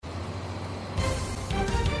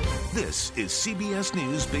This is CBS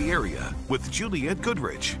News Bay Area with Juliette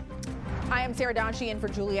Goodrich. I am Sarah Donchi in for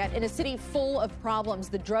Juliette. In a city full of problems,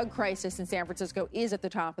 the drug crisis in San Francisco is at the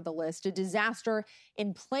top of the list. A disaster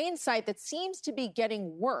in plain sight that seems to be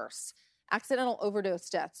getting worse. Accidental overdose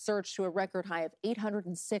deaths surged to a record high of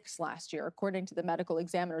 806 last year, according to the medical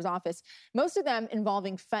examiner's office, most of them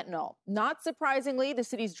involving fentanyl. Not surprisingly, the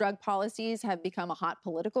city's drug policies have become a hot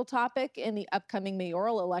political topic in the upcoming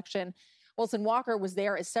mayoral election. Wilson Walker was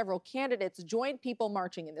there as several candidates joined people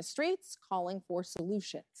marching in the streets, calling for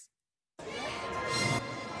solutions.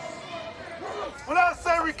 When I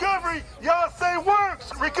say recovery, y'all say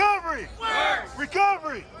works. Recovery. Works.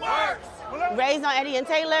 Recovery. Works. Raised on Eddie and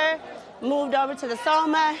Taylor, moved over to the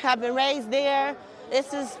Soma. I've been raised there.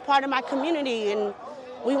 This is part of my community, and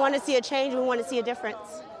we want to see a change. We want to see a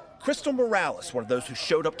difference. Crystal Morales, one of those who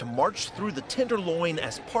showed up to march through the Tenderloin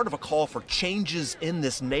as part of a call for changes in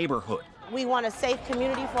this neighborhood. We want a safe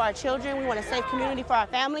community for our children. We want a safe community for our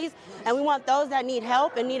families. And we want those that need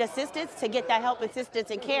help and need assistance to get that help,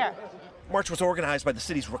 assistance, and care. March was organized by the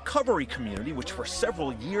city's recovery community, which for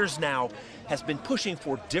several years now has been pushing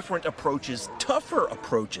for different approaches, tougher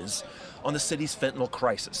approaches, on the city's fentanyl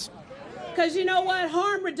crisis. Because you know what?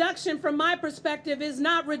 Harm reduction, from my perspective, is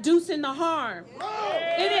not reducing the harm.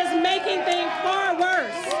 It is making things far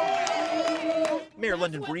worse. Mayor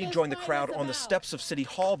London Breed joined the crowd on the steps of City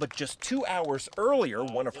Hall, but just 2 hours earlier,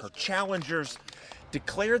 one of her challengers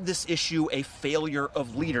declared this issue a failure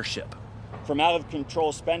of leadership. From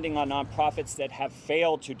out-of-control spending on nonprofits that have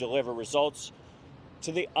failed to deliver results,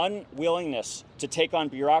 to the unwillingness to take on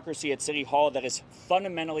bureaucracy at City Hall that is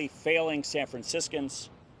fundamentally failing San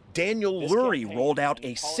Franciscans. Daniel Lurie rolled out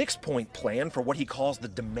a 6-point plan for what he calls the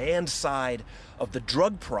demand side of the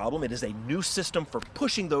drug problem. It is a new system for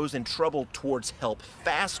pushing those in trouble towards help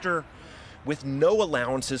faster, with no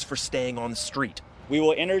allowances for staying on the street. We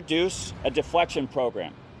will introduce a deflection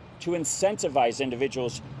program to incentivize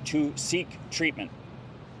individuals to seek treatment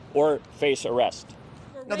or face arrest.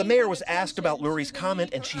 Now, the mayor was asked about Lurie's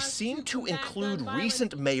comment, and she seemed to include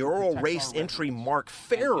recent mayoral race entry Mark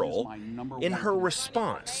Farrell in her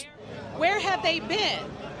response. Where have they been?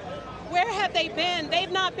 Where have they been?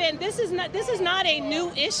 They've not been. This is not a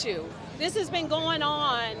new issue. This has been going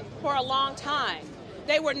on for a long time.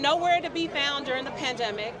 They were nowhere to be found during the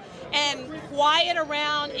pandemic, and quiet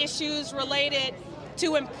around issues related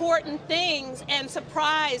to important things, and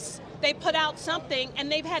surprise, they put out something and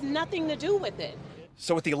they've had nothing to do with it.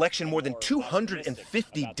 So with the election more than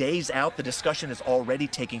 250 days out, the discussion is already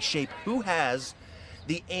taking shape. Who has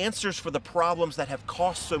the answers for the problems that have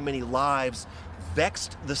cost so many lives,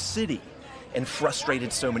 vexed the city, and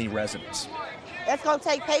frustrated so many residents? It's going to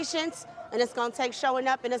take patience, and it's going to take showing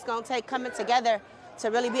up, and it's going to take coming together to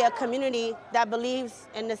really be a community that believes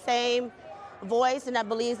in the same voice and that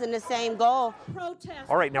believes in the same goal.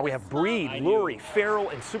 All right, now we have Breed, Lurie, Farrell,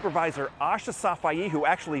 and Supervisor Asha Safai, who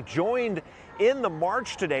actually joined in the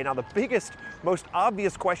march today. Now, the biggest, most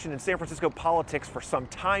obvious question in San Francisco politics for some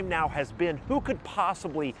time now has been who could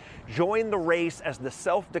possibly join the race as the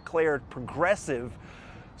self-declared progressive,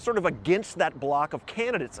 sort of against that block of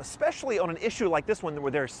candidates, especially on an issue like this one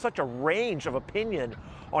where there's such a range of opinion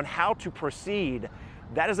on how to proceed.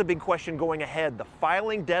 That is a big question going ahead. The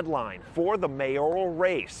filing deadline for the mayoral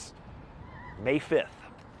race, May 5th.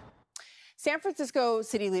 San Francisco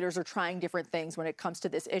city leaders are trying different things when it comes to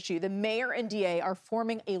this issue. The mayor and DA are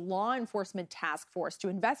forming a law enforcement task force to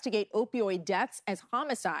investigate opioid deaths as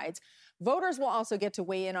homicides. Voters will also get to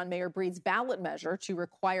weigh in on Mayor Breed's ballot measure to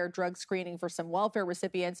require drug screening for some welfare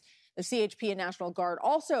recipients. The CHP and National Guard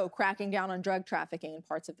also cracking down on drug trafficking in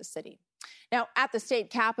parts of the city. Now, at the state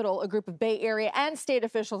capitol, a group of Bay Area and state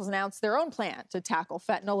officials announced their own plan to tackle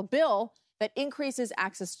fentanyl, a bill that increases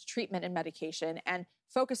access to treatment and medication and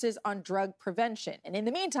focuses on drug prevention. And in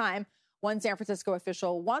the meantime, one San Francisco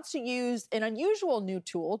official wants to use an unusual new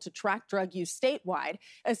tool to track drug use statewide.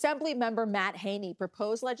 Assembly member Matt Haney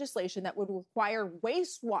proposed legislation that would require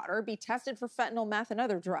wastewater be tested for fentanyl, meth, and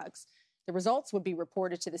other drugs. The results would be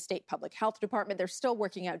reported to the state public health department. They're still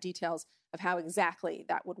working out details of how exactly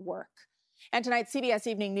that would work. And tonight, CBS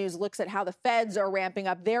Evening News looks at how the feds are ramping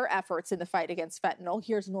up their efforts in the fight against fentanyl.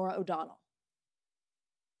 Here's Nora O'Donnell.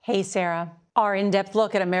 Hey, Sarah. Our in-depth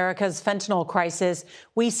look at America's fentanyl crisis.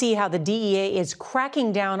 We see how the DEA is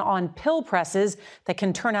cracking down on pill presses that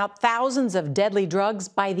can turn out thousands of deadly drugs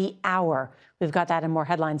by the hour. We've got that and more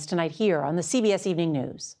headlines tonight here on the CBS Evening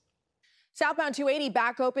News. Southbound 280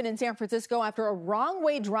 back open in San Francisco after a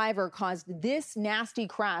wrong-way driver caused this nasty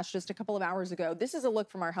crash just a couple of hours ago. This is a look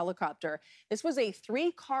from our helicopter. This was a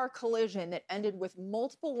 3-car collision that ended with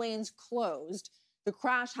multiple lanes closed. The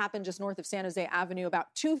crash happened just north of San Jose Avenue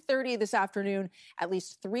about 2:30 this afternoon. At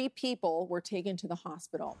least 3 people were taken to the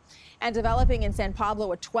hospital. And developing in San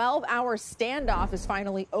Pablo, a 12-hour standoff is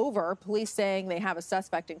finally over. Police saying they have a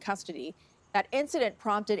suspect in custody. That incident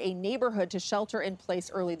prompted a neighborhood to shelter in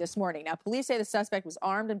place early this morning. Now, police say the suspect was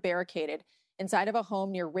armed and barricaded inside of a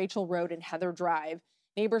home near Rachel Road and Heather Drive.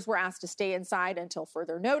 Neighbors were asked to stay inside until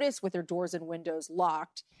further notice with their doors and windows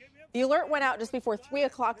locked. The alert went out just before 3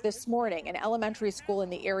 o'clock this morning. An elementary school in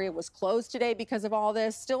the area was closed today because of all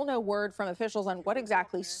this. Still no word from officials on what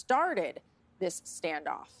exactly started this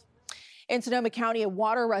standoff. In Sonoma County, a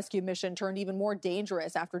water rescue mission turned even more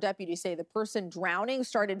dangerous after deputies say the person drowning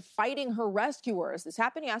started fighting her rescuers. This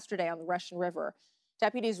happened yesterday on the Russian River.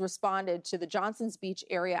 Deputies responded to the Johnson's Beach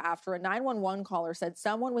area after a 911 caller said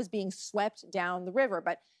someone was being swept down the river.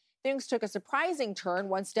 But things took a surprising turn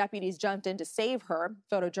once deputies jumped in to save her.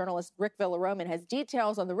 Photojournalist Rick Villaroman has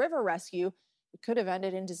details on the river rescue. It could have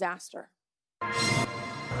ended in disaster.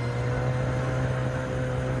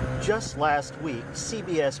 Just last week,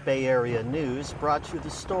 CBS Bay Area News brought you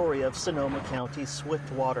the story of Sonoma County's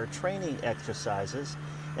swiftwater training exercises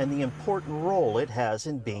and the important role it has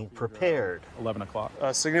in being prepared. 11 o'clock.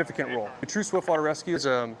 A significant role. The true swiftwater rescue is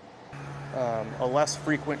a less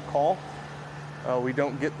frequent call. We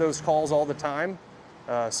don't get those calls all the time.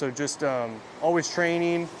 So just always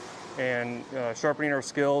training and sharpening our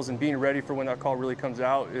skills and being ready for when that call really comes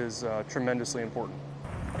out is tremendously important.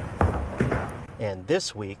 And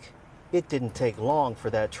this week, it didn't take long for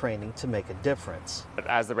that training to make a difference.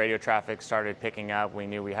 As the radio traffic started picking up, we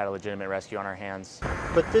knew we had a legitimate rescue on our hands.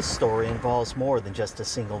 But this story involves more than just a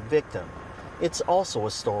single victim. It's also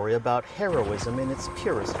a story about heroism in its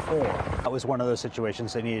purest form. That was one of those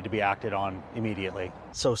situations that needed to be acted on immediately.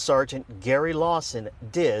 So Sergeant Gary Lawson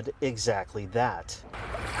did exactly that.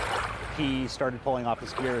 He started pulling off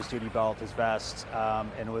his gear, his duty belt, his vest,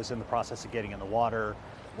 and was in the process of getting in the water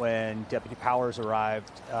when Deputy Powers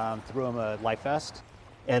arrived, threw him a life vest.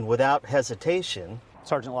 And without hesitation,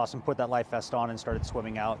 Sergeant Lawson put that life vest on and started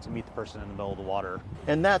swimming out to meet the person in the middle of the water.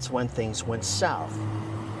 And that's when things went south.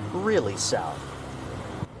 Really south.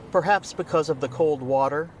 Perhaps because of the cold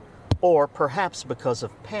water, or perhaps because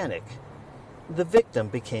of panic. The victim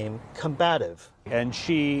became combative. And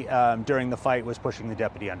she, during the fight, was pushing the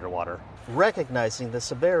deputy underwater. Recognizing the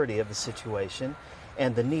severity of the situation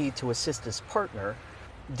and the need to assist his partner,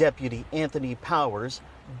 Deputy Anthony Powers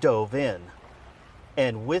dove in.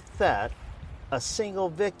 And with that, a single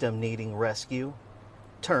victim needing rescue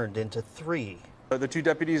turned into 3. The 2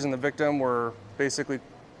 deputies and the victim were basically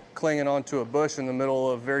clinging onto a bush in the middle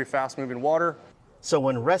of very fast-moving water. So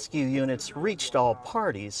when rescue units reached all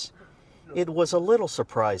parties, it was a little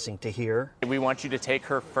surprising to hear. We want you to take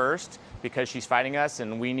her first because she's fighting us,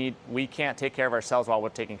 and we can't take care of ourselves while we're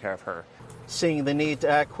taking care of her. Seeing the need to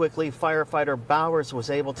act quickly, firefighter Bowers was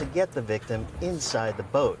able to get the victim inside the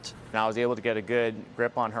boat. And I was able to get a good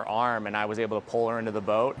grip on her arm, and I was able to pull her into the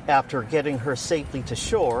boat. After getting her safely to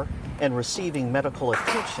shore and receiving medical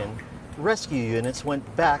attention, rescue units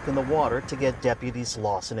went back in the water to get deputies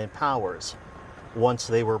Lawson and Powers. Once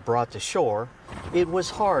they were brought to shore, it was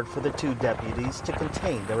hard for the 2 deputies to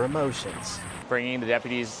contain their emotions. Bringing the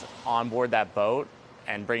deputies on board that boat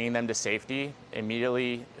and bringing them to safety,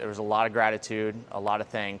 immediately there was a lot of gratitude, a lot of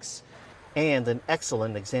thanks. And an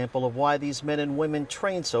excellent example of why these men and women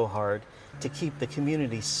train so hard to keep the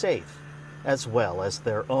community safe, as well as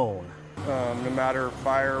their own. No matter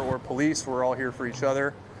fire or police, we're all here for each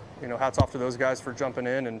other. You know, hats off to those guys for jumping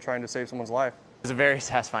in and trying to save someone's life. It was a very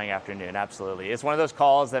satisfying afternoon, absolutely. It's one of those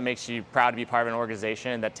calls that makes you proud to be part of an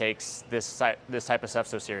organization that takes this type of stuff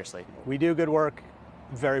so seriously. We do good work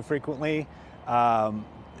very frequently.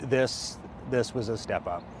 This was a step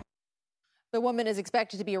up. The woman is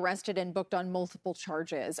expected to be arrested and booked on multiple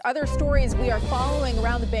charges. Other stories we are following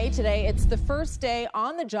around the Bay today. It's the first day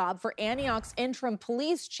on the job for Antioch's interim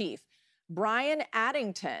police chief. Brian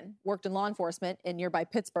Addington worked in law enforcement in nearby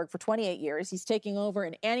Pittsburgh for 28 years. He's taking over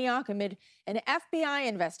in Antioch amid an FBI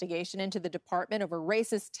investigation into the department over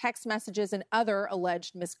racist text messages and other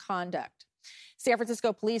alleged misconduct. San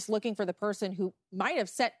Francisco police looking for the person who might have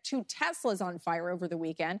set 2 Teslas on fire over the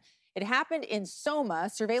weekend. It happened in Soma.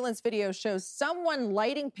 Surveillance video shows someone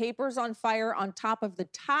lighting papers on fire on top of the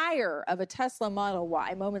tire of a Tesla Model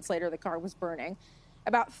Y. Moments later, the car was burning.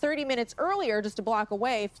 About 30 minutes earlier, just a block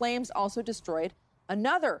away, flames also destroyed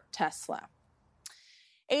another Tesla.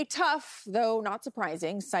 A tough, though not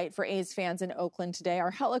surprising, sight for A's fans in Oakland today. Our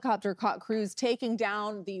helicopter caught crews taking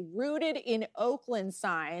down the Rooted in Oakland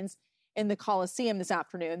signs in the Coliseum this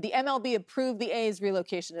afternoon. The MLB approved the A's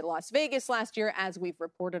relocation to Las Vegas last year, as we've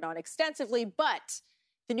reported on extensively, but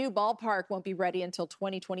The new ballpark won't be ready until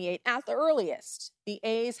 2028 at the earliest. The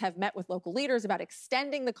A's have met with local leaders about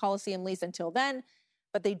extending the Coliseum lease until then,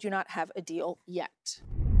 but they do not have a deal yet.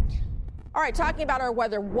 All right, talking about our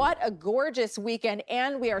weather, what a gorgeous weekend,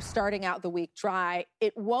 and we are starting out the week dry.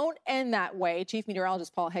 It won't end that way. Chief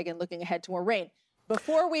Meteorologist Paul Hagan looking ahead to more rain.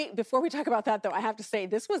 Before we talk about that, though, I have to say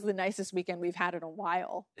this was the nicest weekend we've had in a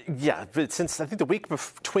while. Yeah, but since I think the week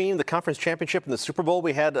between the conference championship and the Super Bowl,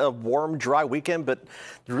 we had a warm, dry weekend, but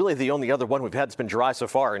really the only other one we've had that's been dry so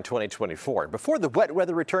far in 2024. Before the wet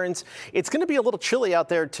weather returns, it's going to be a little chilly out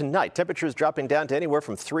there tonight. Temperatures dropping down to anywhere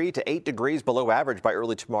from 3 to 8 degrees below average by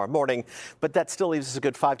early tomorrow morning, but that still leaves us a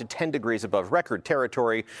good 5 to 10 degrees above record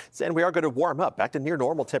territory, and we are going to warm up back to near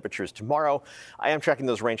normal temperatures tomorrow. I am tracking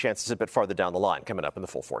those rain chances a bit farther down the line, coming up in the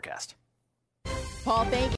full forecast. Paul, thank you.